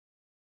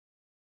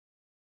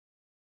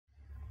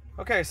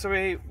Okay, so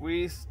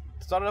we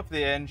started up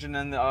the engine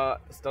and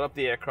started up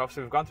the aircraft.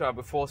 So we've gone through our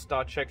before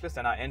start checklist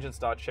and our engine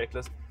start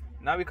checklist.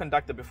 Now we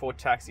conduct the before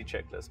taxi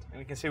checklist, and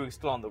you can see we're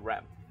still on the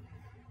ramp.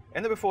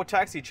 In the before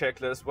taxi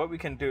checklist, what we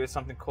can do is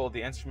something called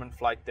the instrument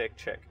flight deck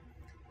check.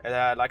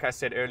 Like I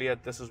said earlier,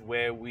 this is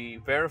where we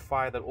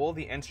verify that all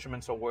the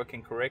instruments are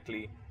working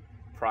correctly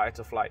prior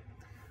to flight.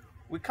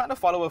 We kind of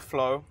follow a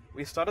flow.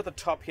 We start at the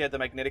top here, the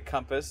magnetic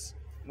compass,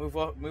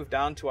 move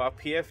down to our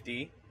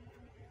PFD,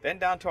 then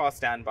down to our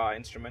standby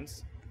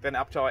instruments, then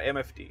up to our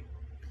MFD.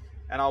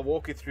 And I'll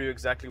walk you through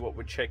exactly what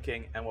we're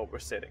checking and what we're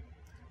setting.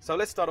 So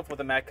let's start off with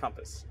the mag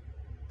compass.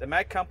 The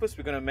mag compass,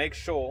 we're going to make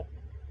sure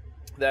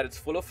that it's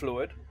full of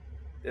fluid,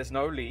 there's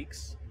no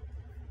leaks.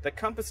 The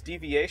compass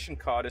deviation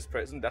card is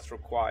present, that's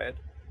required.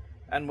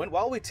 And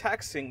while we're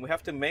taxiing, we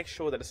have to make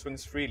sure that it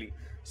swings freely.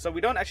 So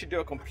we don't actually do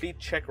a complete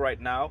check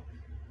right now.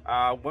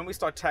 When we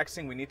start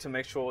taxiing, we need to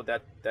make sure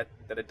that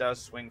it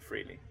does swing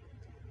freely.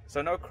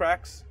 So no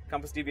cracks,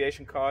 compass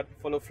deviation card,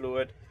 full of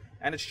fluid,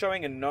 and it's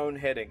showing a known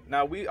heading.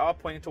 Now we are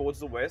pointing towards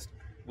the west.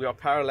 We are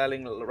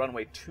paralleling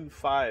runway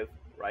 25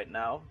 right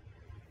now,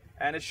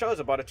 and it shows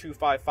about a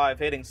 255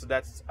 heading, so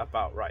that's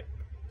about right.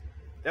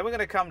 Then we're going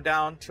to come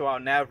down to our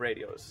nav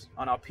radios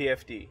on our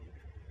PFD.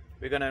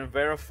 We're going to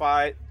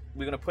verify,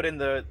 we're going to put in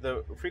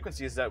the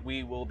frequencies that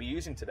we will be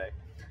using today.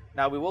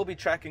 Now we will be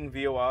tracking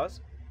VORs,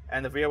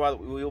 and the VOR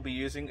that we will be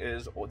using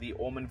is the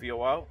Orman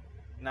VOR.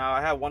 Now I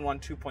have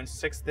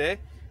 112.6 there.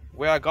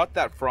 Where I got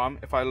that from,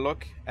 if I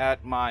look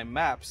at my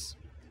maps,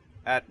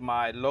 at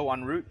my low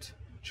en route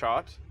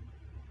chart,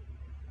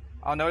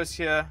 I'll notice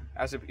here,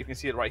 as if you can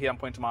see it right here, I'm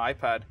pointing to my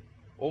iPad,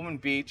 Orman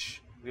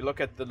Beach, we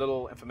look at the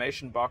little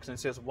information box and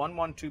it says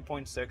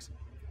 112.6.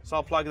 So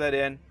I'll plug that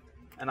in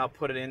and I'll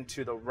put it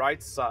into the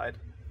right side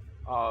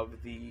of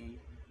the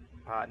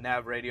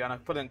nav radio, and I'll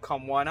put it in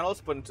COM1 and I'll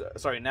also put into,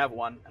 sorry, nav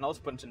 1, and I'll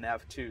also put into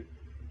nav 2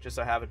 just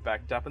so I have it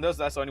backed up. And that's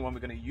the only one we're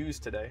going to use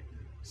today.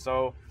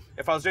 So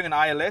if I was doing an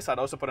ILS, I'd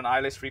also put an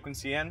ILS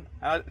frequency in.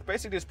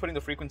 Basically just putting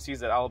the frequencies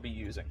that I'll be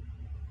using.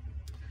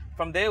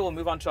 From there, we'll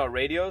move on to our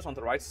radios on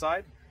the right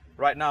side.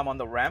 Right now I'm on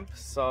the ramp,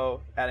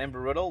 so at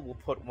Embry-Riddle, we'll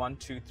put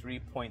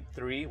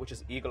 123.3, which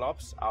is Eagle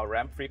Ops, our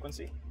ramp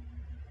frequency.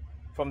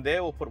 From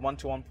there, we'll put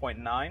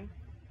 121.9,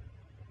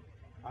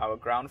 our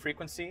ground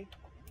frequency.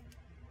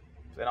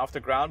 Then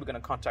after ground, we're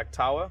going to contact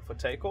tower for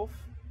takeoff,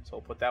 so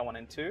we'll put that one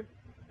in too,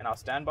 in our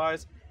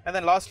standbys. And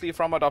then lastly,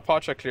 from our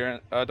departure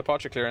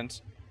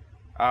clearance,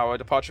 our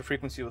departure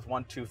frequency was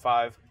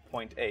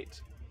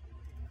 125.8.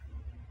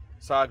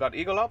 So I got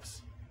Eagle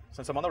Ops,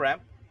 since I'm on the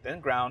ramp, then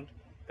ground,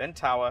 then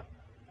tower,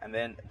 and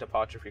then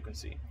departure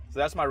frequency. So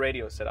that's my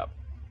radio setup.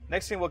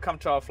 Next thing, we'll come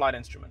to our flight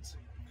instruments.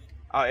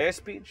 Our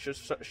airspeed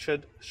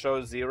should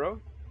show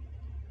 0.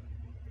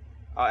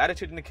 Our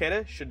attitude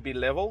indicator should be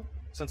level.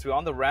 Since we're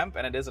on the ramp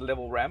and it is a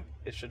level ramp,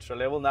 it should show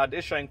level. Now it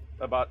is showing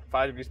about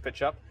 5 degrees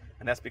pitch up,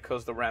 and that's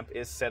because the ramp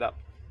is set up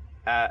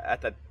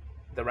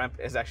the ramp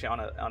is actually on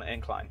an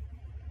incline.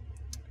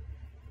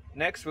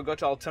 Next, we'll go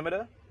to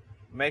altimeter.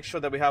 Make sure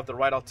that we have the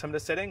right altimeter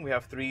setting. We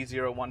have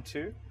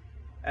 3012.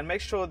 And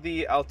make sure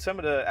the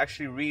altimeter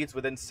actually reads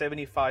within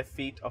 75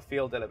 feet of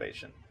field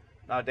elevation.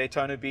 Now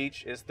Daytona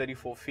Beach is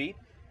 34 feet.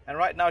 And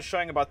right now it's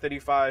showing about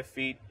 35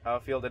 feet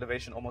field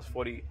elevation, almost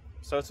 40.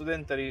 So it's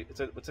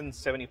within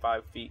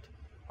 75 feet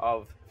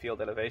of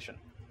field elevation.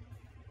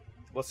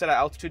 We'll set our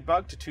altitude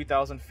bug to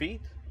 2,000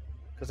 feet,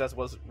 because that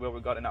was where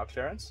we got in our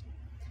clearance.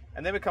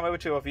 And then we come over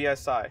to our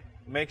VSI.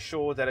 Make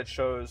sure that it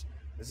shows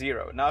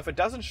 0. Now if it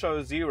doesn't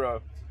show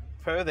 0,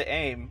 per the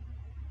AIM,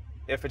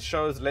 if it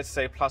shows, let's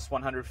say, plus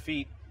 100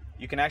 feet,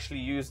 you can actually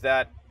use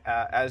that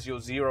as your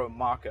 0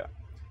 marker.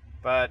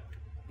 But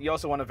you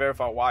also want to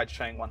verify why it's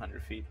showing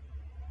 100 feet.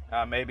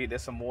 Maybe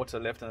there's some water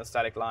left in the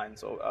static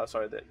lines, or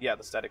the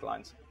static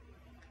lines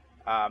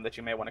that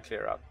you may want to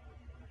clear out.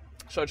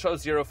 So it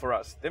shows 0 for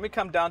us. Then we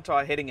come down to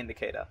our heading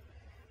indicator.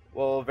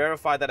 We'll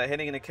verify that our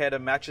heading indicator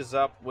matches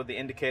up with the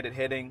indicated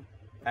heading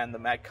and the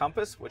mag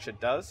compass, which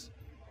it does.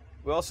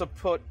 We also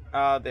put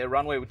the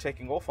runway we're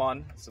taking off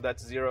on, so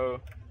that's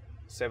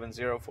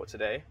 070 for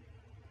today.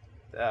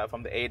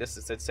 From the ATIS,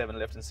 it said 7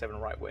 left and 7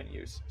 right were in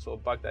use, so we'll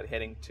bug that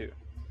heading too.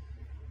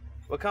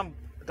 We'll come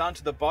down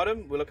to the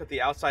bottom. We'll look at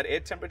the outside air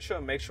temperature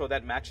and make sure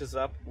that matches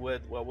up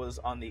with what was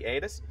on the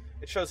ATIS.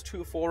 It shows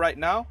 24 right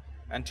now,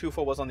 and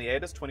 24 was on the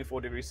ATIS, 24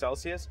 degrees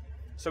Celsius.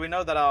 So we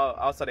know that our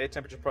outside air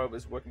temperature probe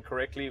is working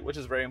correctly, which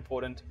is very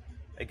important.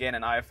 Again,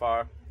 in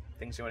IFR,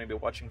 things you want to be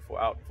watching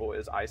out for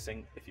is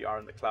icing if you are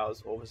in the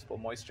clouds, or visible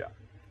moisture.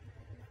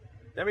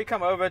 Then we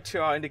come over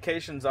to our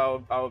indications,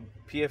 our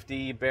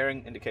PFD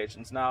bearing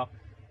indications. Now,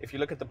 if you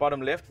look at the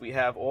bottom left, we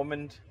have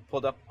Ormond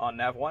pulled up on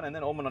nav 1 and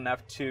then Ormond on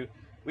nav 2.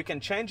 We can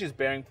change these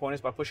bearing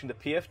pointers by pushing the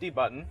PFD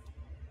button,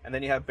 and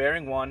then you have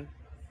bearing 1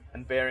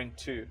 and bearing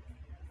 2.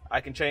 I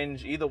can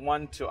change either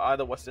one to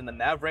either what's in the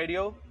nav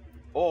radio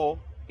or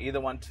either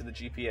one to the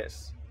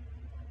GPS.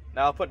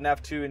 Now I'll put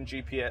nav 2 in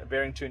GPS,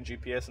 bearing 2 in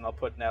GPS, and I'll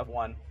put nav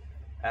 1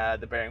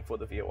 the bearing for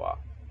the VOR,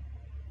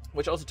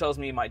 which also tells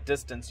me my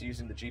distance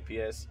using the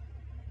GPS,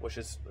 which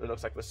is, it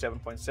looks like we're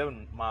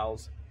 7.7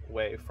 miles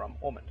away from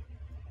Ormond.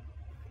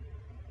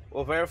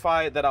 We'll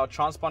verify that our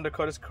transponder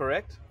code is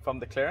correct from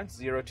the clearance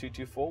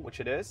 0224, which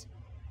it is.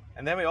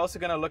 And then we're also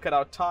going to look at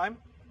our time,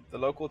 the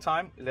local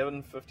time,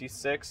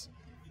 11:56.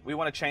 We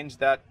want to change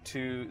that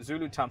to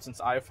Zulu time,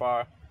 since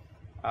IFR,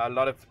 a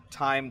lot of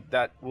time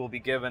that will be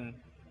given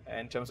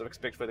in terms of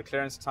expect for the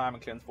clearance time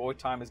and clearance void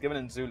time is given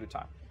in Zulu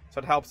time. So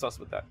it helps us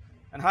with that.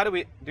 And how do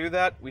we do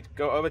that? We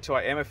go over to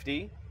our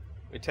MFD.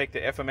 We take the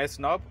FMS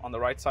knob on the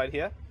right side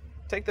here.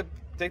 Take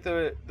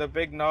the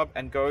big knob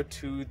and go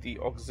to the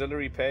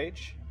auxiliary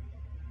page.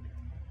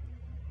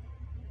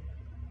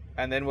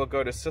 And then we'll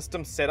go to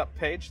system setup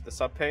page, the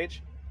sub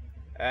page.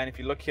 And if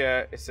you look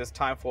here, it says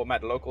time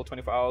format local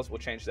 24 hours. We'll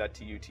change that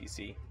to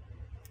UTC.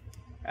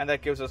 And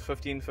that gives us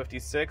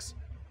 15:56,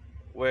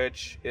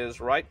 which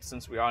is right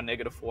since we are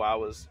 -4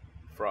 hours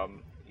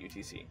from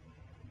UTC.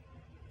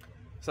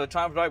 So the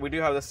time's right. We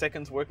do have the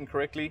seconds working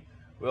correctly.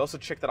 We also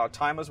check that our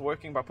timer is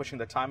working by pushing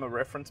the timer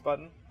reference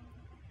button.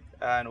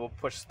 And we'll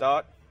push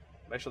start,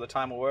 make sure the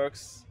timer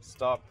works,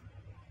 stop,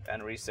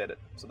 and reset it.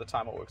 So the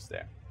timer works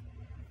there.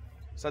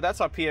 So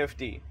that's our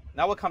PFD.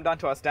 Now we'll come down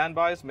to our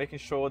standbys, making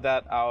sure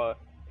that our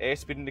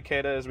airspeed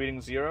indicator is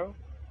reading 0.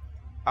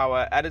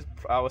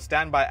 Our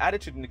standby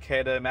attitude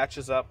indicator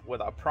matches up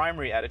with our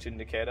primary attitude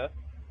indicator.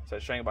 So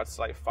it's showing about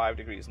slight 5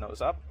 degrees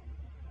nose up.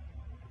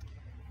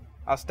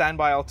 Our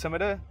standby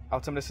altimeter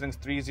settings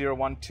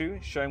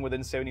 3012, showing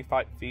within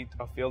 75 feet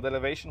of field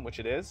elevation, which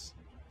it is.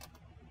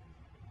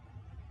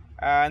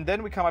 And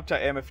then we come up to our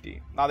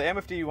MFD. Now the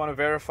MFD, you want to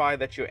verify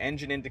that your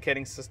engine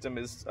indicating system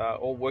is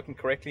all working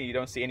correctly. You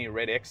don't see any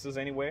red X's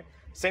anywhere.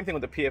 Same thing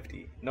with the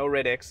PFD, no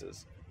red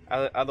X's.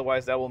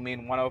 Otherwise that will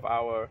mean one of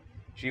our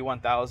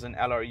G1000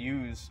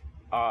 LRUs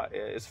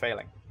is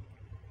failing.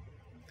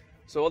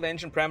 So all the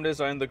engine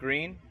parameters are in the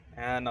green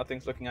and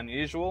nothing's looking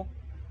unusual.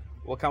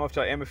 We'll come up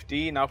to our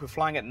MFD. Now if we're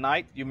flying at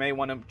night, you may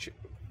want to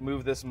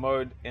move this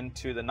mode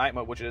into the night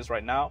mode, which it is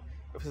right now.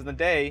 If it's in the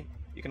day,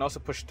 you can also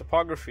push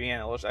topography and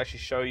it'll actually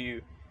show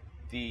you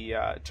the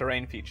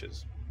terrain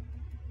features.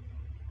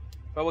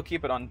 But we'll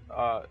keep it on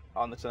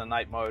to the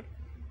night mode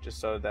just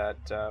so that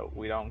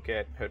we don't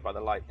get hurt by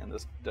the light in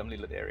this dimly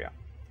lit area.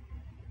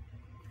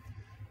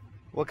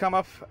 We'll come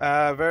up,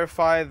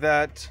 verify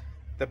that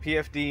the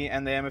PFD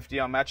and the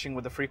MFD are matching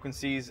with the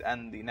frequencies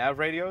and the nav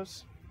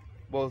radios.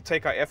 We'll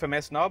take our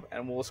FMS knob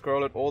and we'll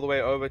scroll it all the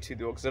way over to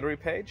the auxiliary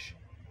page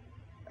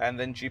and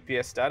then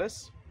GPS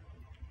status.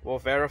 We'll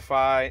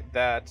verify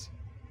that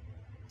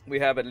we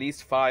have at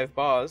least 5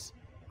 bars,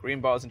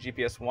 green bars in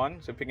GPS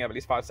 1, so we're picking up at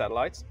least 5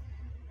 satellites,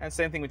 and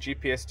same thing with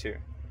GPS 2.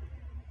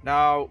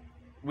 Now,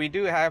 we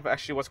do have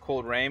actually what's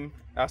called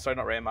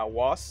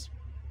WAS.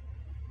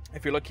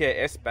 If you look here,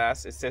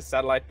 SBAS, it says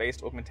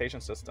Satellite-Based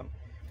Augmentation System.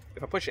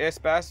 If I push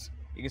SBAS,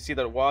 you can see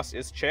that WAS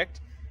is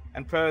checked,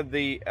 and per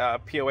the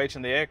POH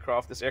in the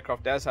aircraft, this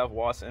aircraft does have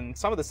WAS, and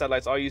some of the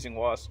satellites are using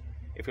WAS.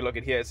 If you look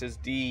at here, it says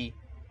D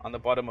on the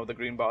bottom of the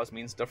green bars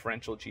means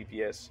differential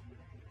GPS.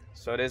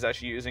 So it is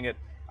actually using it.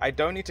 I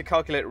don't need to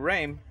calculate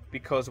RAIM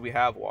because we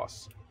have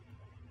WAS.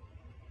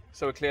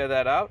 So we clear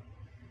that out.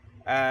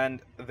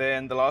 And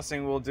then the last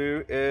thing we'll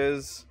do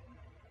is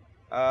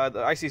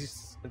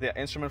the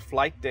instrument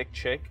flight deck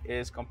check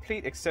is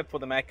complete except for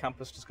the mag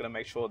compass. Just going to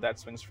make sure that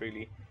swings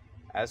freely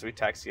as we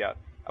taxi out.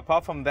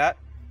 Apart from that,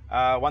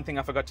 one thing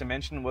I forgot to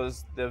mention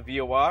was the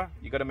VOR.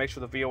 You got to make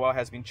sure the VOR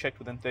has been checked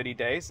within 30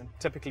 days. And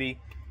typically,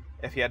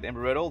 if you had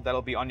Embry-Riddle,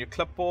 that'll be on your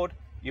clipboard.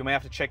 You may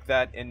have to check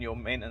that in your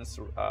maintenance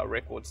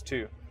records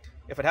too.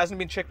 If it hasn't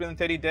been checked within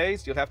 30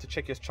 days, you'll have to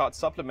check your chart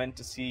supplement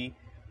to see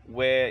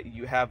where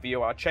you have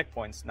VOR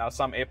checkpoints. Now,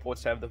 some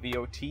airports have the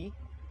VOT,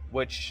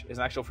 which is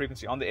an actual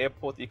frequency on the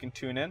airport that you can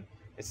tune in.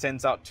 It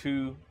sends out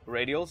 2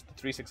 radials, the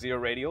 360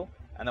 radial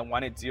and the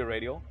 180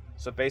 radial.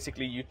 So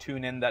basically, you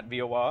tune in that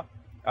VOR,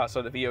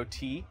 so the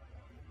VOT,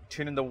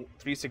 tune in the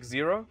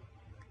 360,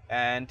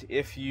 and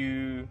if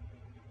you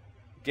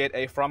get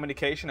a from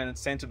indication and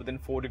it's centered within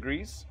 4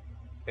 degrees,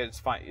 it's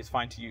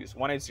fine to use.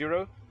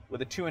 180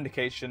 with a 2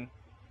 indication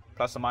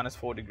plus or minus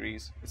 4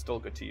 degrees, it's still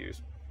good to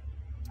use.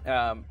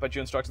 But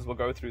your instructors will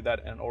go through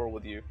that in oral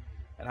with you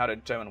and how to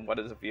determine what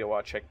is a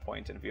VOR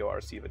checkpoint and VOR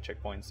receiver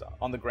checkpoints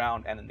on the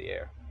ground and in the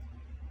air.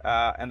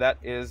 And that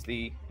is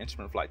the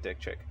instrument flight deck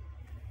check.